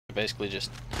Basically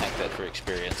just hack that for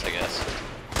experience, I guess.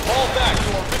 Fall back to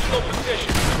original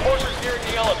position. Horses nearing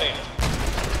the elevator.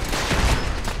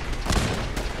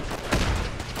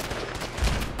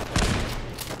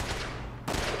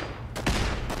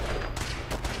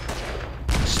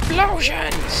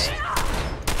 Explosions!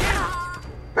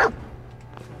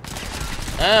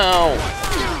 Ow!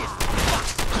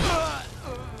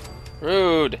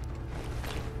 Rude!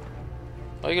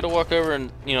 Why are you gonna walk over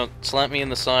and, you know, slap me in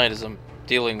the side as I'm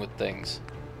dealing with things?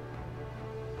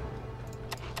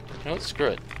 You know what? Screw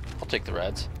it. I'll take the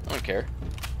rads. I don't care.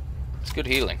 It's good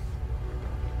healing.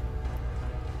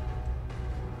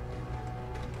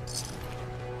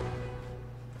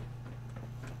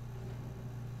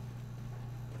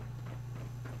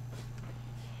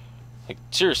 Like,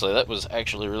 seriously, that was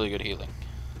actually really good healing.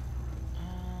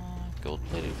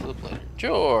 Gold-plated flip later.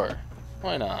 Sure!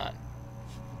 Why not?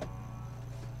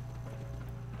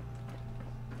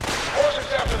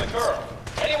 Horses after the girl.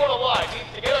 Anyone alive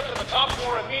needs to get up to the top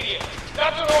floor immediately.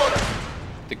 That's an order.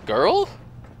 The girl?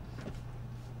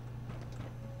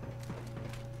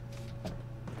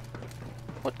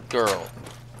 What girl?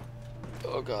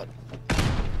 Oh god.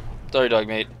 Sorry, dog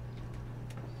mate.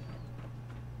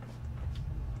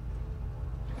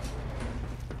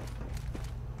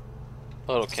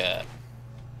 Little cat.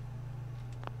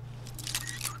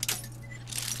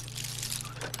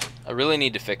 I really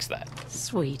need to fix that.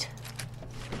 Sweet.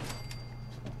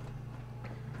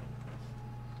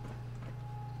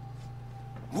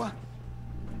 What?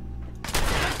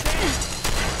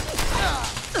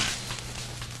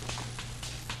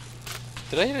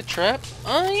 Did I hit a trap?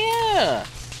 Oh yeah!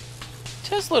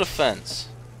 Tesla defense.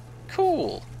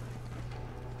 Cool.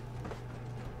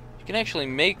 You can actually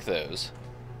make those.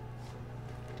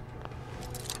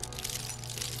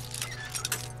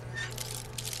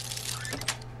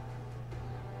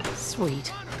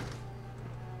 Sweet.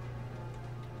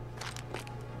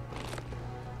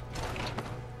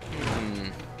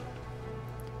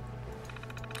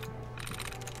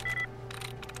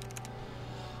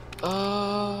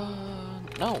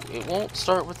 No, it won't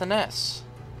start with an S.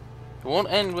 It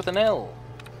won't end with an L.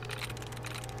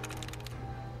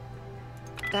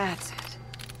 That's it.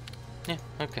 Yeah,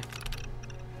 okay.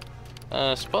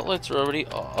 Spotlights are already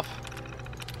off.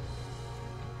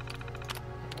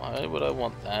 Why would I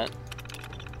want that?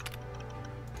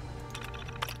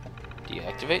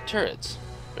 Deactivate turrets.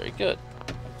 Very good.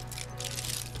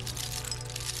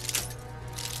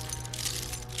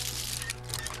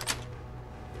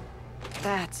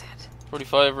 That's it.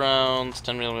 45 rounds,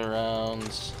 10mm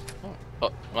rounds.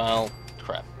 Oh, well,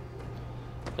 crap.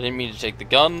 I didn't mean to take the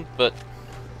gun, but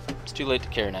it's too late to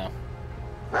care now.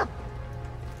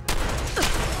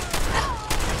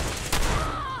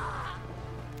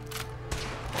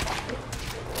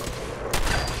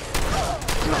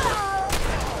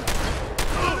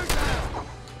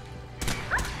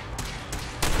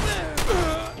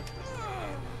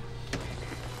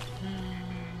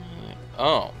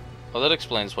 Oh. Well, that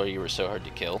explains why you were so hard to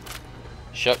kill.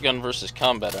 Shotgun versus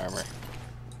combat armor.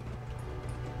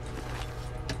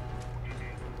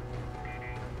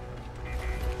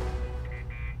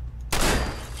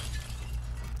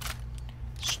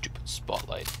 Stupid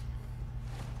spotlight.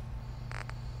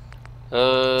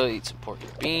 Eat some pork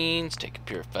and beans, take a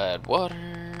purified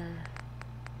water.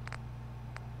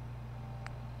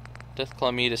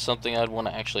 Deathclaw meat is something I'd want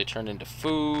to actually turn into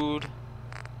food.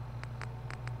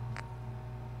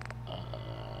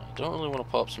 Don't really want to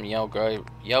pop some Yao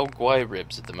Guai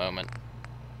ribs at the moment.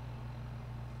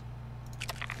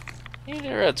 Eat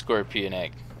a red scorpion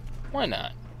egg. Why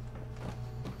not?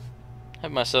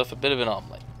 Have myself a bit of an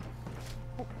omelet.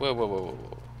 Whoa, whoa, whoa, whoa,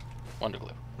 whoa. Wonder glue.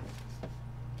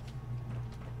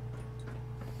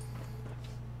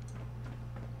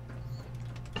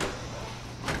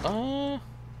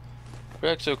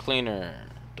 Rexo cleaner.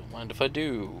 Don't mind if I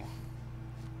do.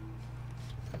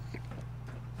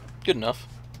 Good enough.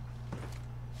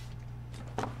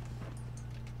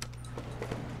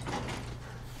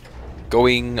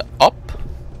 Going up?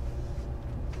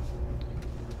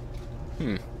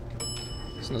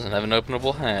 This doesn't have an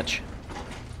openable hatch.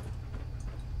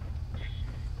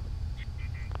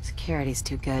 Security's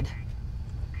too good.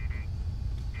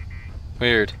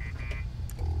 Weird.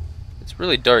 It's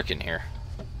really dark in here.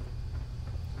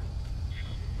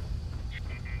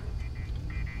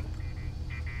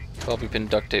 Bobby pin,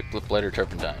 duct tape, blip lighter,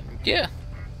 turpentine. Yeah.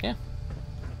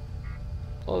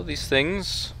 All of these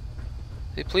things,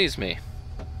 they please me.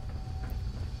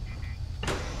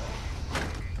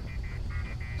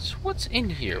 So what's in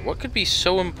here? What could be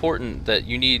so important that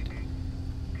you need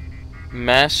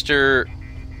master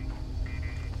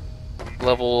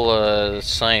level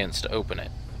science to open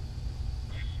it.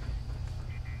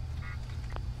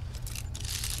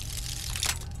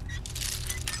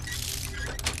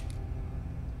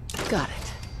 Got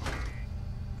it.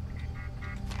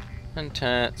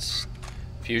 Intense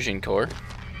fusion core.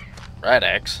 Rat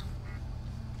axe.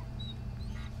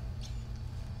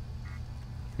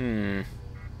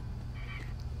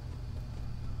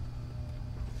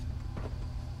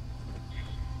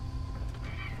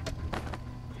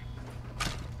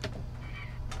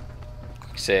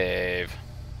 Quick save.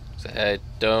 I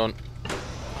don't.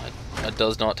 It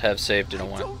does not have saved in a I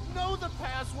while. don't know the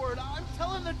password. I'm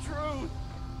telling the truth.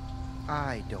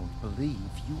 I don't believe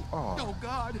you are. Oh,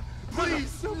 God.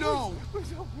 Please, no.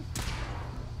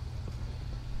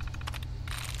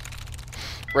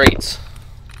 Rates.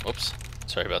 Whoops.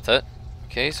 Sorry about that.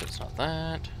 Okay, so it's not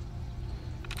that.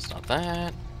 It's not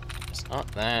that. It's not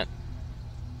that.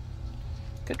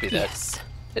 Could be that. Yes.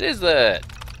 It is that.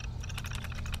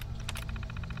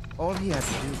 All he had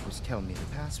to do was tell me the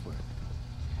password.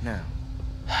 Now,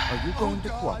 are you going to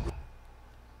cooperate?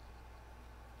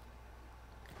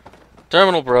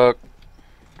 Terminal broke.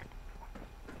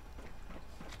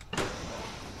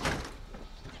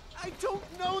 I don't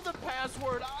know the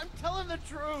password. I'm telling the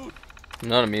truth. I'm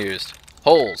not amused.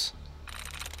 Holes.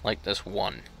 Like this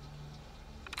one.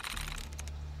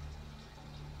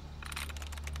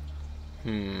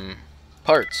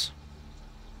 Parts.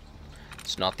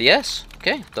 It's not the S.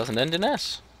 Okay, doesn't end in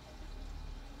S.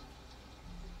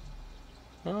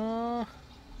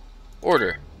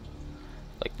 Order.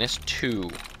 Likeness 2.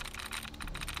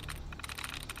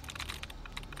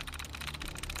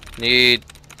 Need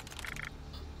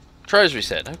tries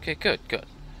reset. Okay, good.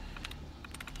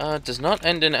 Does not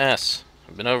end in S.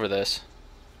 I've been over this.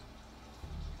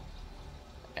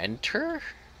 Enter?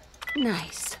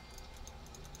 Nice.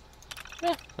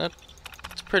 Yeah,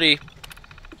 that's pretty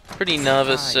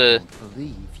novice. I don't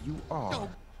believe you are. No.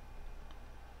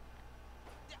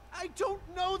 I don't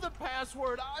know the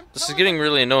password. This is getting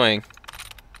really annoying.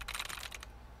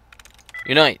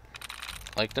 Unite.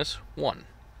 Likeness 1.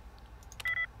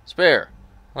 Spare.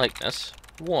 Likeness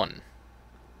 1.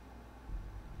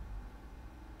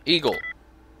 Eagle.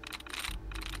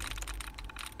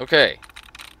 Okay.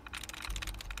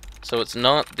 So it's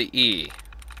not the E.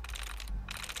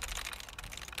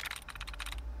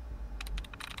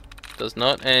 Does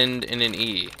not end in an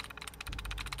E.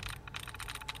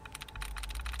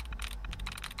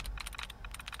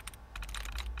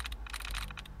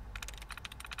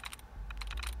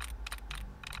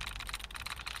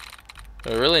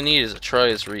 What I really need is a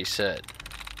tries reset.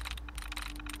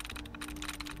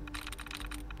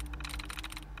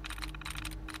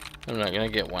 I'm not gonna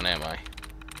get one, am I?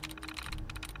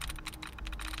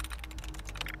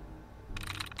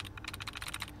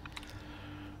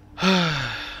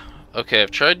 Okay,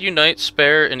 I've tried Unite,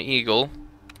 Spare, and Eagle.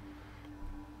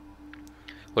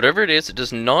 Whatever it is, it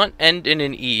does not end in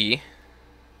an E.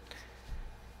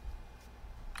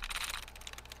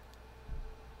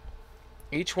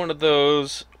 Each one of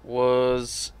those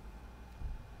was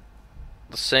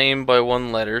the same by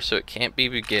one letter, so it can't be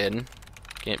begin,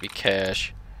 can't be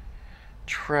cache.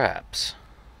 Traps.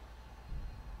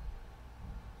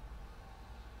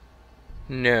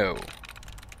 No.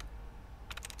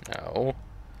 No.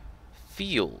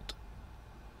 Field.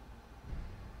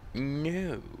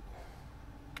 No.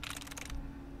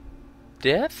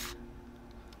 Death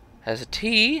has a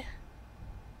T,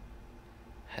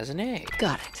 has an A.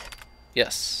 Got it.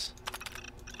 Yes.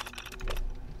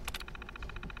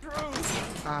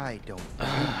 I don't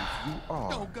believe you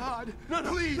are. Oh, God. No,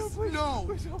 please, no.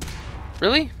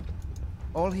 Really?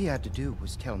 All he had to do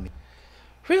was tell me.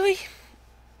 Really?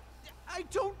 I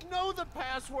don't know the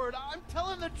password. I'm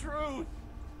telling the truth.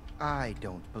 I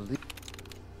don't believe.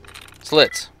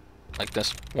 Slits.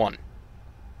 Likeness 1.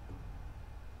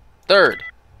 Third.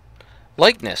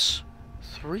 Likeness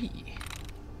 3.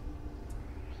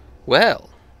 Well,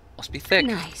 must be thick.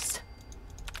 Nice.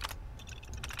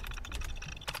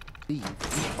 You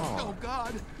are. Oh,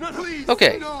 God. No, please.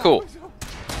 Okay, no. cool.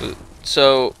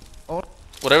 So, All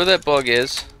whatever that bug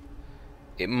is,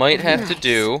 it might have to Nice.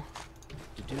 do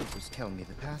to do was tell me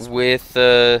the password. with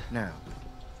Now,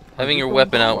 having your going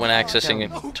weapon to out when cooperate? accessing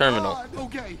Tell me. a terminal.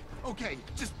 God. Okay.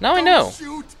 Just Now I don't know.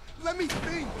 Shoot. Let me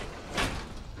think.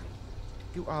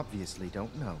 You obviously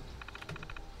don't know.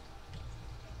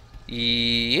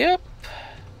 Yep.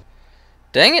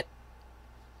 Dang it.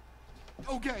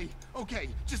 Okay.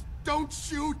 Just don't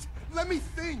shoot. Let me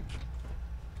think.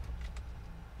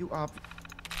 You ob.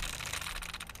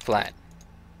 Flat.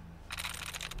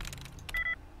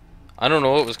 I don't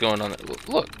know what was going on there.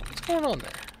 Look, what's going on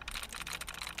there?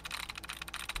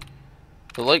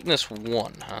 The likeness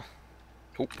 1, huh?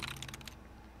 Nope.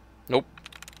 Nope.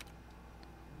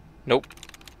 Nope.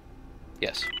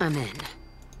 Yes. I'm in.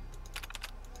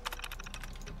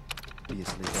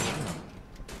 Obviously don't know.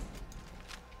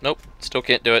 Nope. Still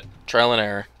can't do it. Trial and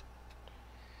error.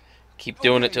 Keep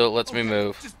doing it till it lets me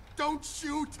move. Just don't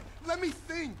shoot. Let me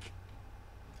think.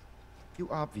 You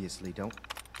obviously don't.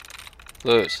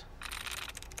 Lose.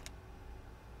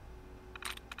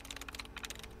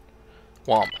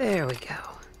 Womp. There we go.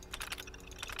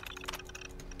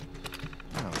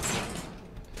 No.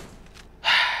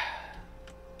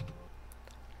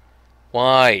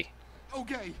 Why?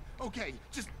 Okay, okay.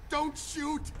 Just don't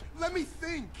shoot. Let me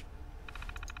think.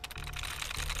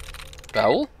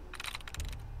 Vowel?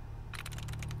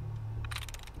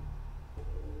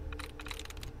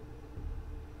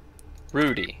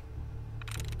 Rudy.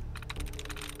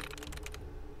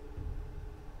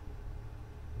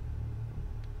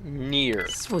 Near.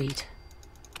 Sweet.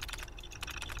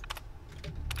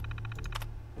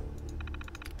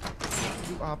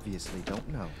 You obviously don't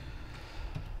know.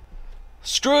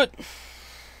 Screw it!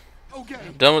 Okay.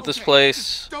 I'm done with this okay, place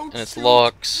just don't and its shoot.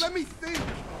 locks. Let me think.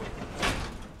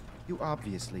 You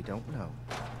obviously don't know.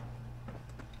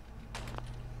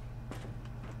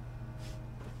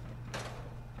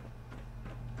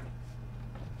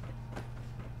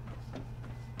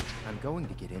 I'm going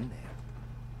to get in there.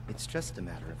 It's just a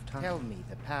matter of time. Tell me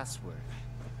the password.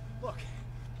 Look,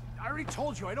 I already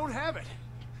told you I don't have it.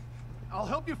 I'll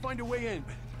help you find a way in.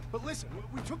 But listen,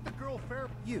 we took the girl fair.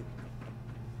 You.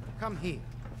 Come here.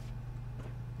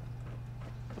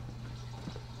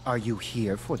 Are you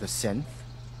here for the synth?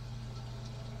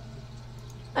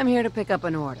 I'm here to pick up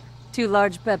an order. 2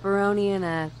 large pepperoni and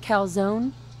a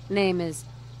calzone. Name is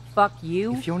Fuck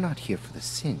You. If you're not here for the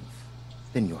synth,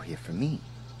 then you're here for me.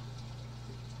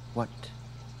 What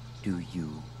do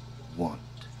you want?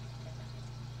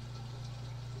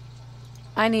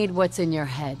 I need what's in your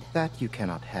head. That you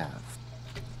cannot have.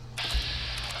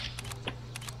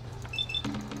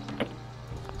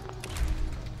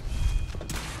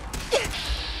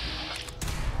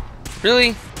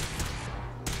 Really?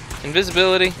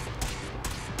 Invisibility?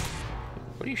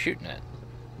 What are you shooting at?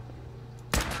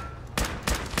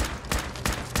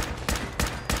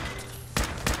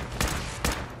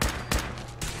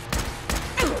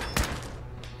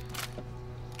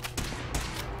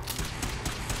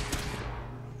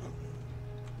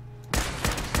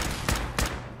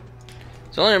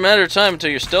 It's only a matter of time until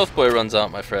your stealth boy runs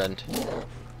out, my friend.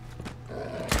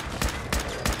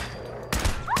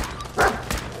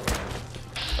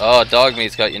 Oh, dog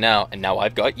meat's got you now, and now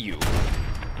I've got you.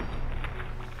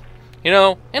 You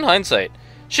know, in hindsight,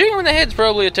 shooting him in the head's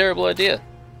probably a terrible idea.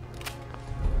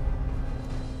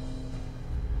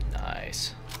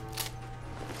 Nice.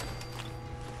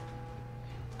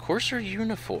 Courser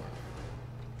uniform.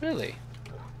 Really?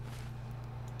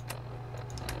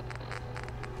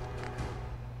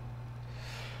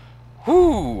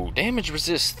 Whoo! Damage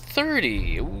resist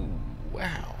 30. Ooh,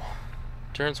 wow.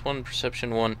 Endurance 1,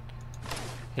 perception 1.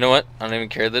 You know what? I don't even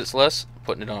care that it's less. I'm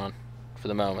putting it on for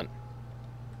the moment.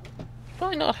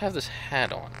 Probably not have this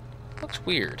hat on. Looks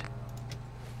weird.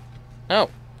 No,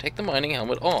 take the mining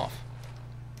helmet off.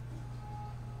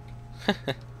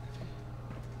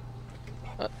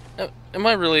 Am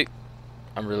I really?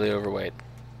 I'm really overweight.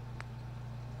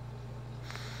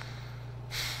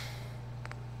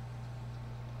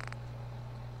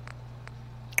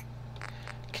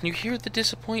 Can you hear the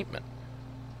disappointment?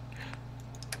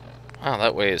 Wow,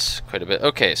 that weighs quite a bit.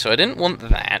 Okay, so I didn't want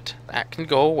that. That can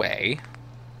go away.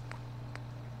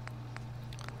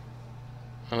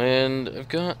 And I've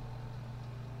got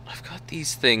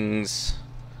these things.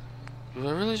 Do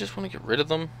I really just want to get rid of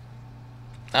them?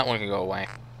 That one can go away.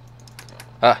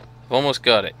 Ah, I've almost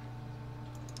got it.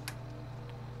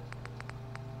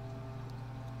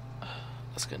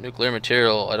 That's got nuclear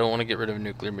material. I don't want to get rid of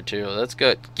nuclear material. That's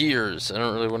got gears. I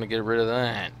don't really want to get rid of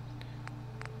that.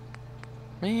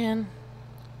 Man.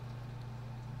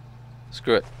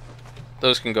 Screw it.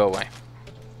 Those can go away.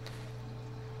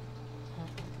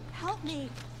 Help me.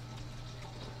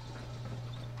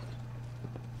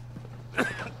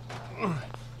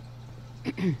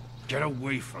 Get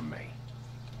away from me.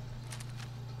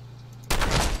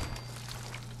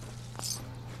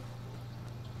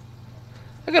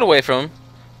 I got away from him.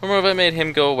 Or more if I made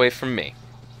him go away from me.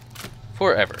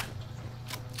 Forever.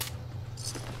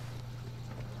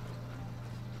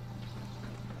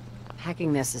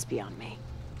 Hacking this is beyond me.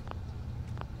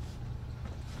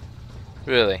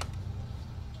 Really.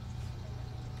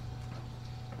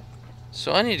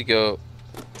 So I need to go...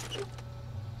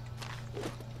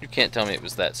 You can't tell me it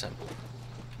was that simple.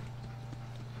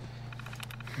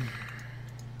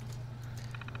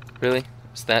 Really?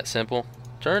 It's that simple?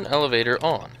 Turn elevator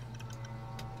on.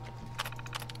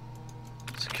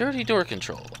 Security door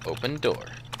control. Open door.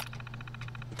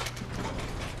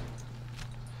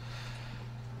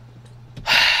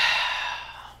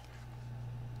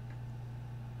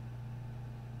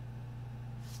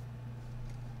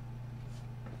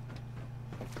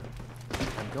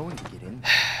 I'm going to get in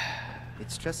there.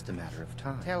 It's just a matter of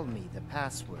time. Tell me the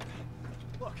password.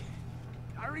 Look,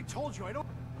 I already told you I don't...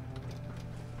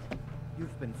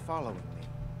 You've been following me.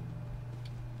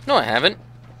 No, I haven't.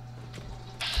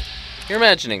 You're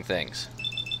imagining things.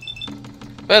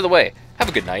 By the way, have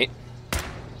a good night.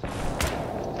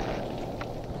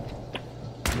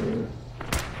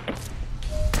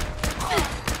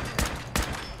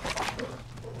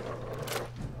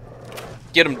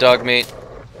 Get him, dogmate.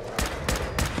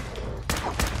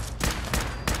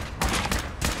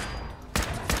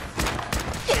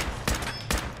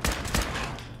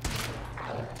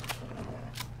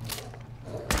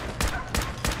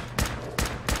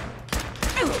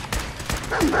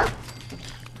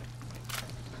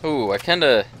 Ooh, I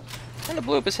kinda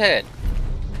blew up his head.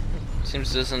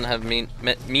 Seems doesn't have mean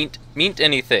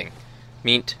anything.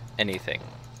 Meant anything.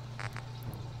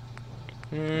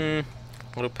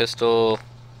 Little pistol.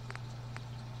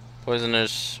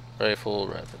 Poisoner's rifle,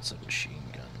 rapid submachine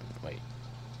gun. Wait.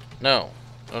 No.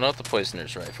 No, not the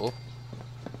poisoner's rifle.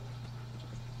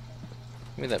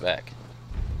 Give me that back.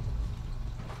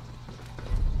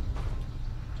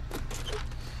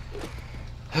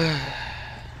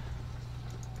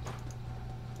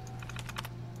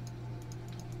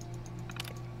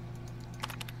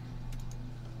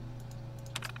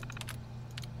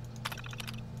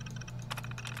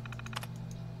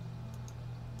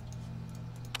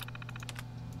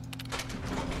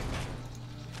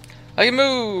 I can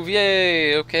move!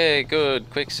 Yay! Okay, good.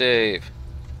 Quick save.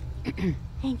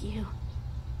 Thank you.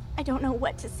 I don't know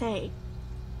what to say.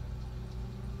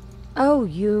 Oh,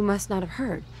 you must not have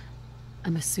heard.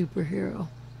 I'm a superhero.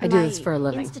 I do this for a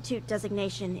living. My institute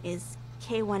designation is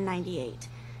K-198,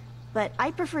 but I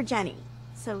prefer Jenny.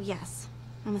 So yes,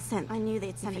 I'm a synth. I knew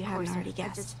they'd send a courser. Already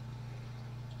guessed.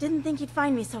 Didn't think you'd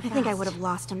find me so fast. I think I would have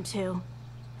lost him too,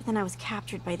 but then I was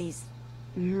captured by these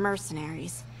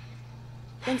mercenaries.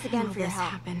 Thanks again for your help.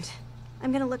 Happened.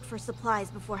 I'm gonna look for supplies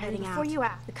before heading out. Before you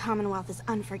act, the Commonwealth is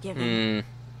unforgiving.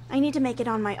 I need to make it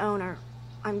on my own, or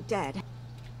I'm dead.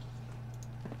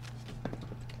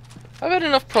 I've had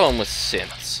enough problem with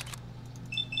synths.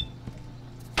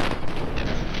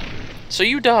 So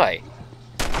you die.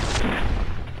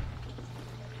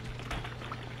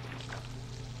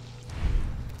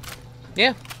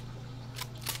 Yeah.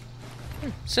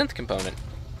 Synth component.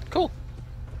 Cool.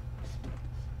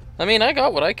 I mean, I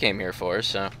got what I came here for,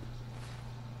 so...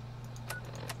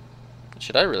 What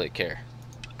should I really care?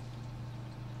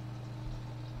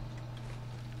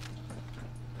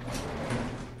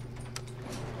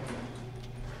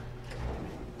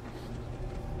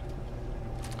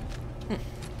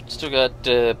 Still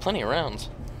got plenty of rounds.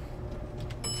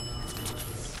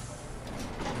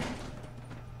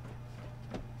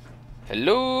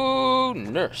 Hello,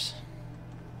 nurse.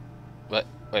 What?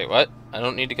 Wait, what? I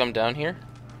don't need to come down here?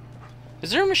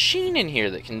 Is there a machine in here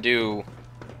that can do...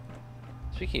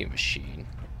 Speaking of machine,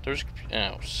 there's...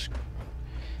 Oh,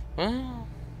 well...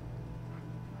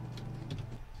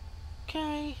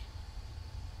 Okay.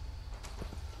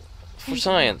 For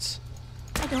science.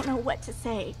 I don't know what to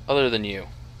say. Other than you.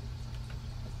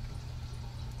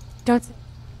 Don't...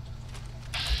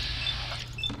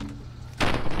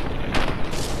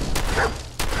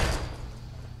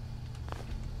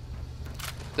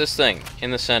 This thing,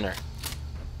 in the center.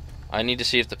 I need to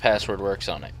see if the password works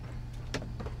on it.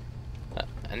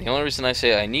 And the only reason I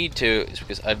say I need to is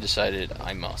because I've decided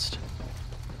I must.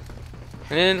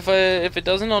 And if it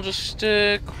doesn't, I'll just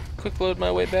quick load my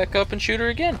way back up and shoot her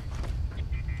again.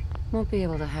 Won't be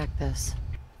able to hack this.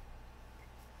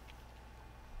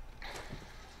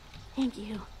 Thank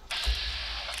you.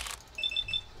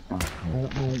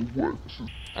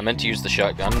 I meant to use the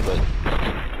shotgun, but,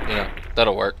 you know,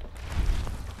 that'll work.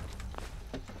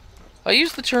 I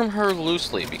use the term her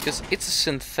loosely because it's a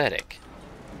synthetic.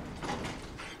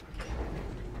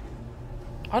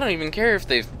 I don't even care if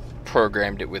they've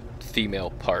programmed it with female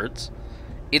parts.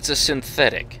 It's a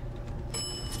synthetic.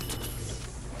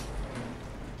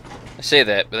 I say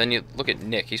that, but then you look at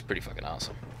Nick, he's pretty fucking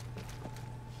awesome.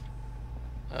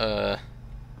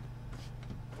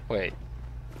 Wait.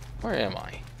 Where am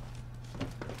I?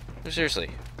 Seriously,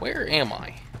 where am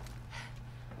I?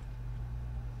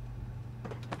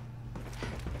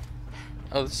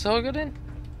 Oh, this is how I got in?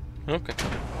 Okay.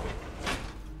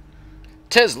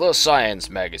 Tesla Science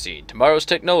Magazine. Tomorrow's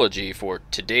technology for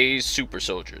today's super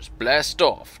soldiers. Blast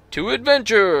off to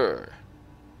adventure!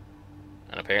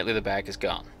 And apparently the back is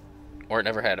gone. Or it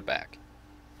never had a back.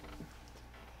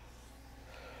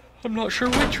 I'm not sure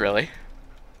which, really.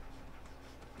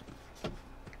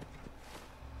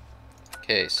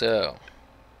 Okay, so...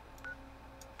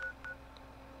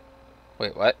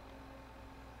 Wait, what?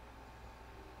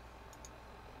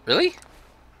 Really?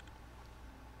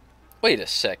 Wait a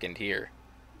second here.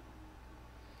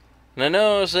 And I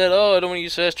know I said, oh, I don't want to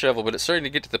use fast travel, but it's starting to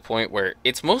get to the point where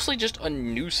it's mostly just a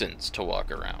nuisance to walk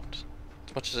around.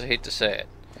 As much as I hate to say it.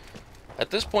 At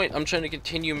this point, I'm trying to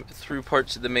continue through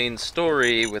parts of the main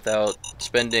story without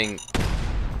spending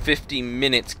 50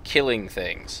 minutes killing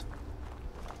things.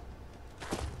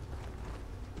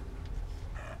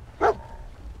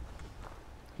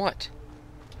 What?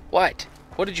 What?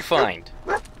 What did you find?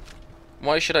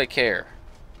 Why should I care?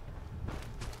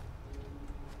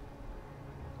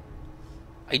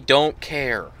 I don't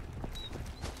care.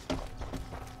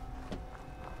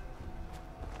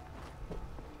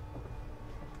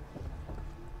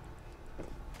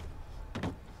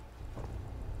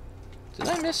 Did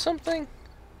I miss something?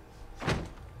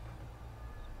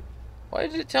 Why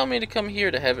did it tell me to come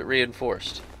here to have it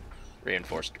reinforced?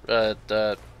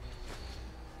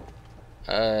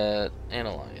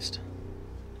 Analyzed.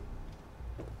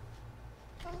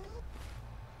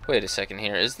 Wait a second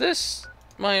here. Is this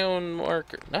my own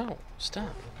marker? No,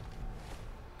 stop.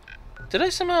 Did I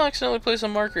somehow accidentally place a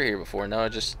marker here before? No, I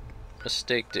just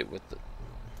mistaked it with the...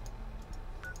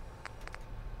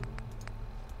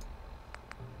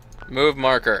 Move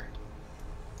marker.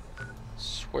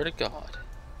 Swear to God.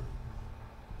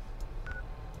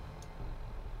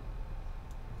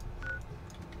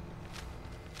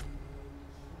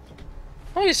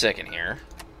 Wait a second here.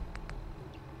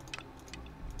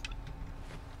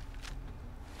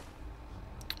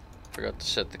 Forgot to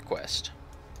set the quest.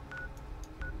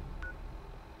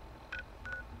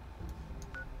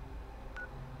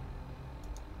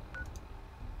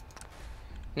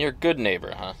 You're a good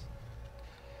neighbor, huh?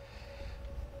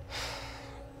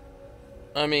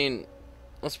 I mean,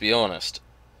 let's be honest.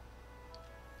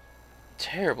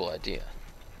 Terrible idea.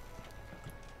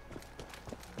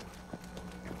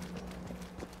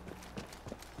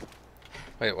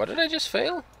 Wait, what did I just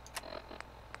fail?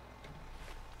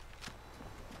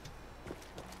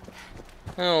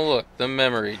 Oh, look, the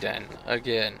memory den,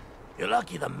 again. You're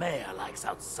lucky the mayor likes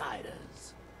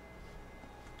outsiders.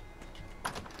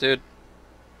 Dude,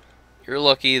 you're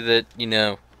lucky that, you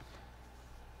know,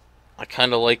 I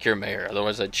kinda like your mayor,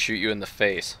 otherwise I'd shoot you in the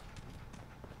face.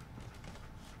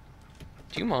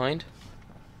 Do you mind?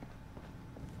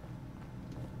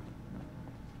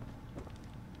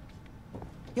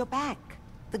 You're back.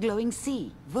 The glowing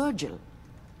sea. Virgil.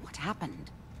 What happened?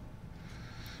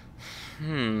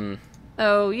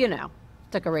 Oh, you know.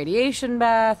 Took a radiation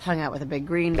bath, hung out with a big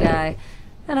green guy,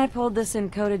 and I pulled this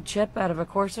encoded chip out of a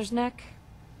courser's neck.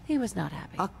 He was not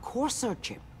happy. A courser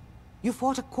chip? You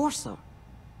fought a courser?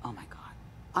 Oh my god.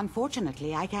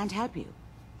 Unfortunately, I can't help you.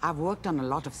 I've worked on a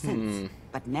lot of synths,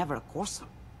 but never a courser.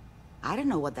 I don't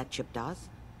know what that chip does,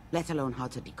 let alone how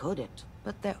to decode it.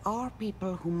 But there are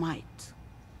people who might.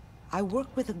 I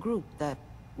work with a group that,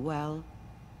 well,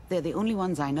 they're the only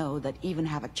ones I know that even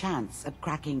have a chance at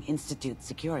cracking Institute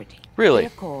security. Really?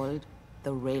 They're called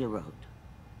the Railroad.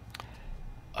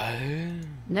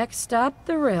 Next stop,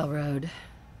 the railroad.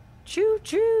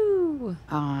 Choo-choo!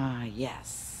 Ah,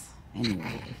 yes.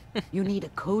 Anyway, you need a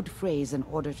code phrase in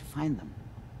order to find them.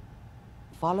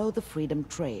 Follow the Freedom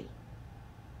Trail.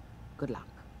 Good luck.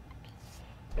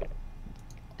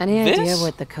 Any idea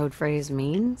what the code phrase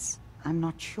means? I'm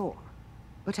not sure,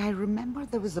 but I remember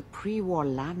there was a pre-war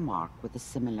landmark with a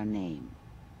similar name.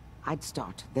 I'd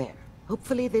start there.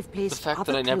 Hopefully they've placed The fact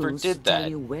other that I never clues did to tell that.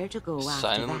 you where to go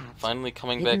after that. Finally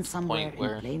coming hidden back to the somewhere point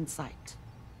where... in plain sight.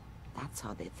 That's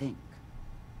how they think.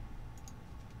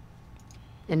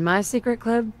 In my secret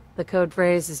club, the code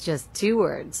phrase is just 2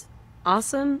 words.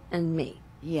 Awesome and me.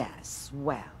 Yes,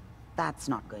 well, that's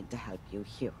not going to help you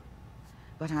here.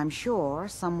 But I'm sure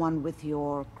someone with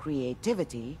your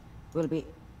creativity will be...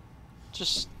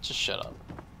 Just shut up.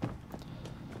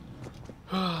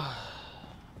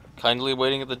 Kindly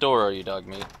waiting at the door, are you, dog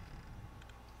meat?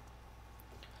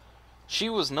 She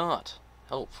was not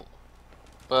helpful.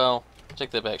 Well,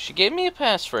 take that back. She gave me a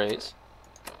passphrase.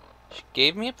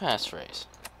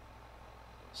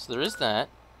 So there is that.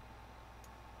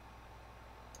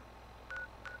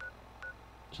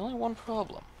 There's only one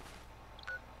problem.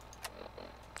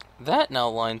 That now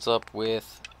lines up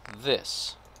with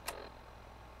this.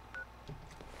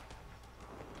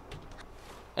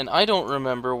 And I don't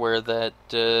remember where that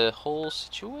whole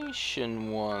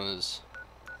situation was.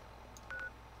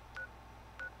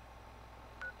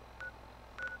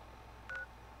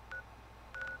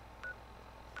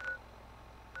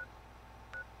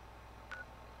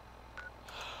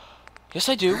 Yes,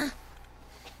 I do.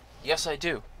 Yes, I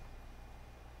do.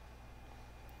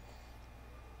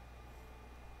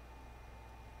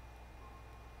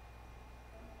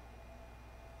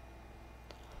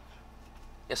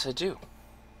 Yes, I do.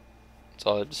 That's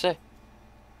all I have to say.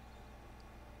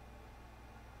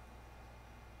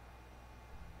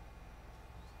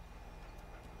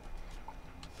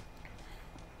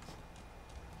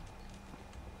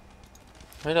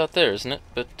 Right out there, isn't it?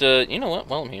 But, you know what?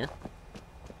 While I'm here.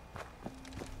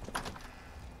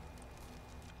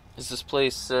 Is this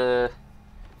place,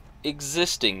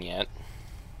 existing yet?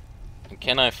 And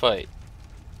can I fight?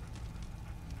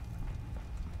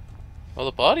 Well,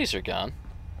 the bodies are gone.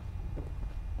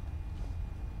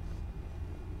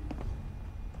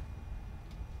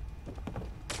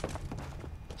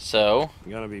 So?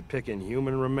 I'm gonna be picking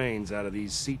human remains out of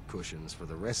these seat cushions for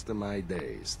the rest of my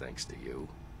days, thanks to you.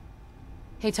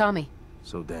 Hey, Tommy.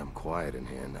 So damn quiet in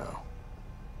here now.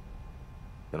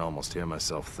 Can almost hear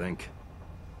myself think.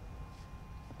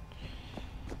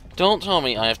 Don't tell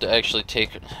me I have to actually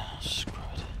take it. Screw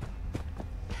it.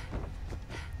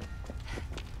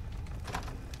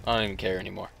 I don't even care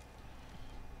anymore.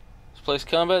 This place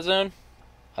combat zone?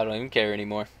 I don't even care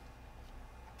anymore.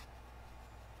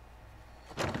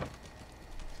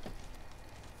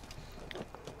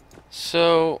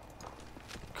 So,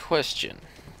 question.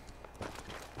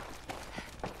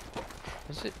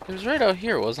 It was right out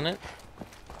here, wasn't it?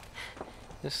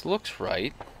 This looks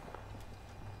right.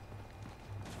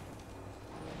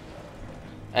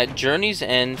 At Journey's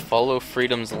End, follow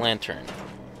Freedom's lantern.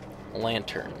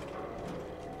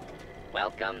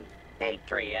 Welcome,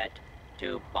 Patriot,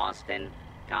 to Boston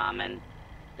Common,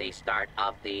 the start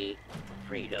of the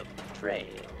Freedom Trail.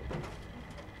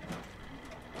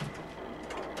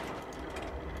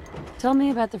 Tell me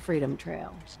about the Freedom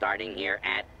Trail. Starting here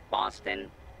at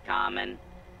Boston Common,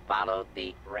 follow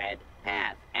the red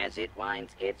path as it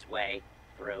winds its way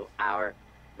through our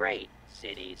great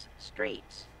city's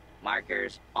streets.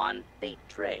 Markers on the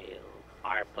trail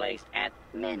are placed at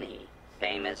many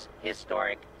famous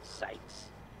historic sites.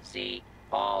 See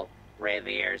Paul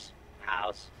Revere's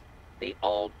house, the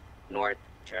Old North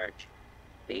Church,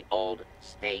 the Old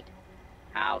State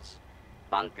House,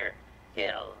 Bunker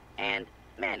Hill, and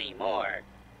many more.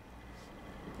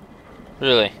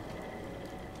 Really?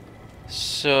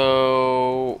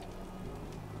 So...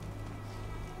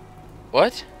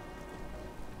 What?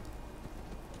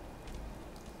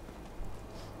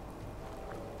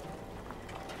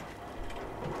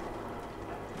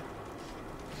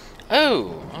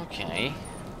 Oh, okay.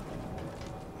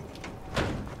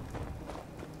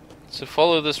 So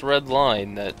follow this red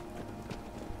line that...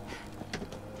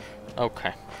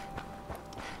 Okay.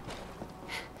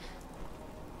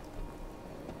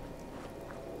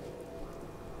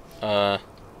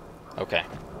 Okay.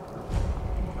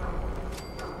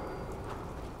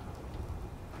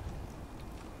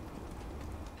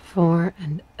 Four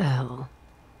and L.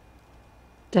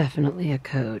 Definitely a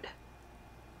code.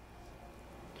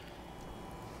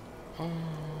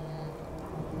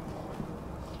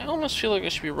 I almost feel like I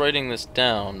should be writing this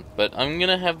down, but I'm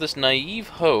gonna have this naive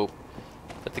hope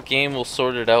that the game will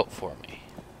sort it out for me.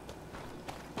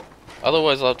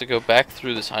 Otherwise, I'll have to go back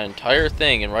through this entire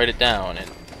thing and write it down, and...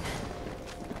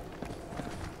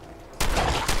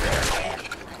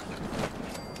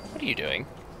 What are you doing?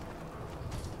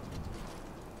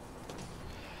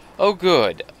 Oh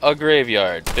good, a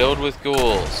graveyard filled with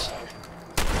ghouls.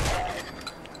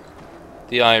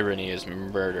 The irony is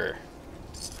murder.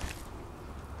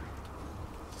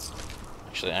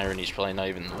 Actually, irony is probably not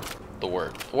even the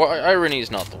word. Well, irony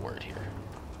is not the word here.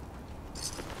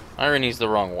 Irony is the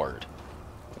wrong word.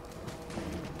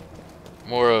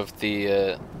 More of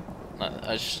the,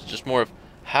 just more of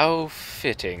how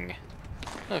fitting.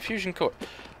 Oh, fusion core.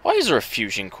 Why is there a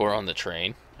fusion core on the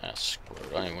train? Ah, screw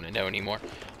it. I don't even want to know anymore.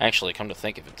 Actually, come to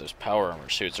think of it, those power armor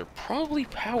suits are probably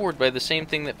powered by the same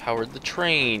thing that powered the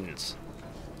trains.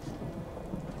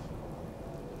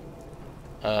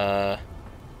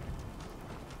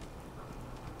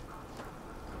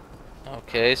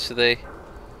 Okay, so they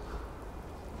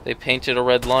painted a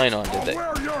red line on, did they?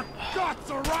 I'll wear your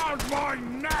guts around my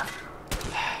neck.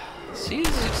 See,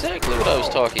 this is exactly what I was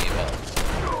talking about.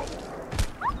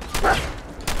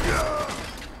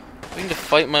 Having to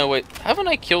fight my way... Haven't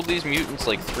I killed these mutants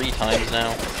like 3 times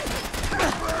now?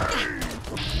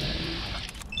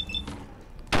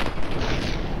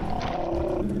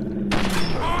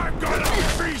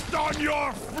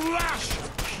 your flesh,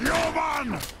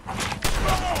 human!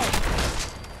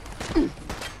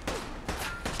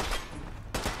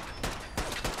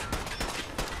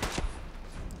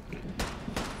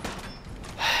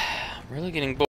 I'm really getting bored.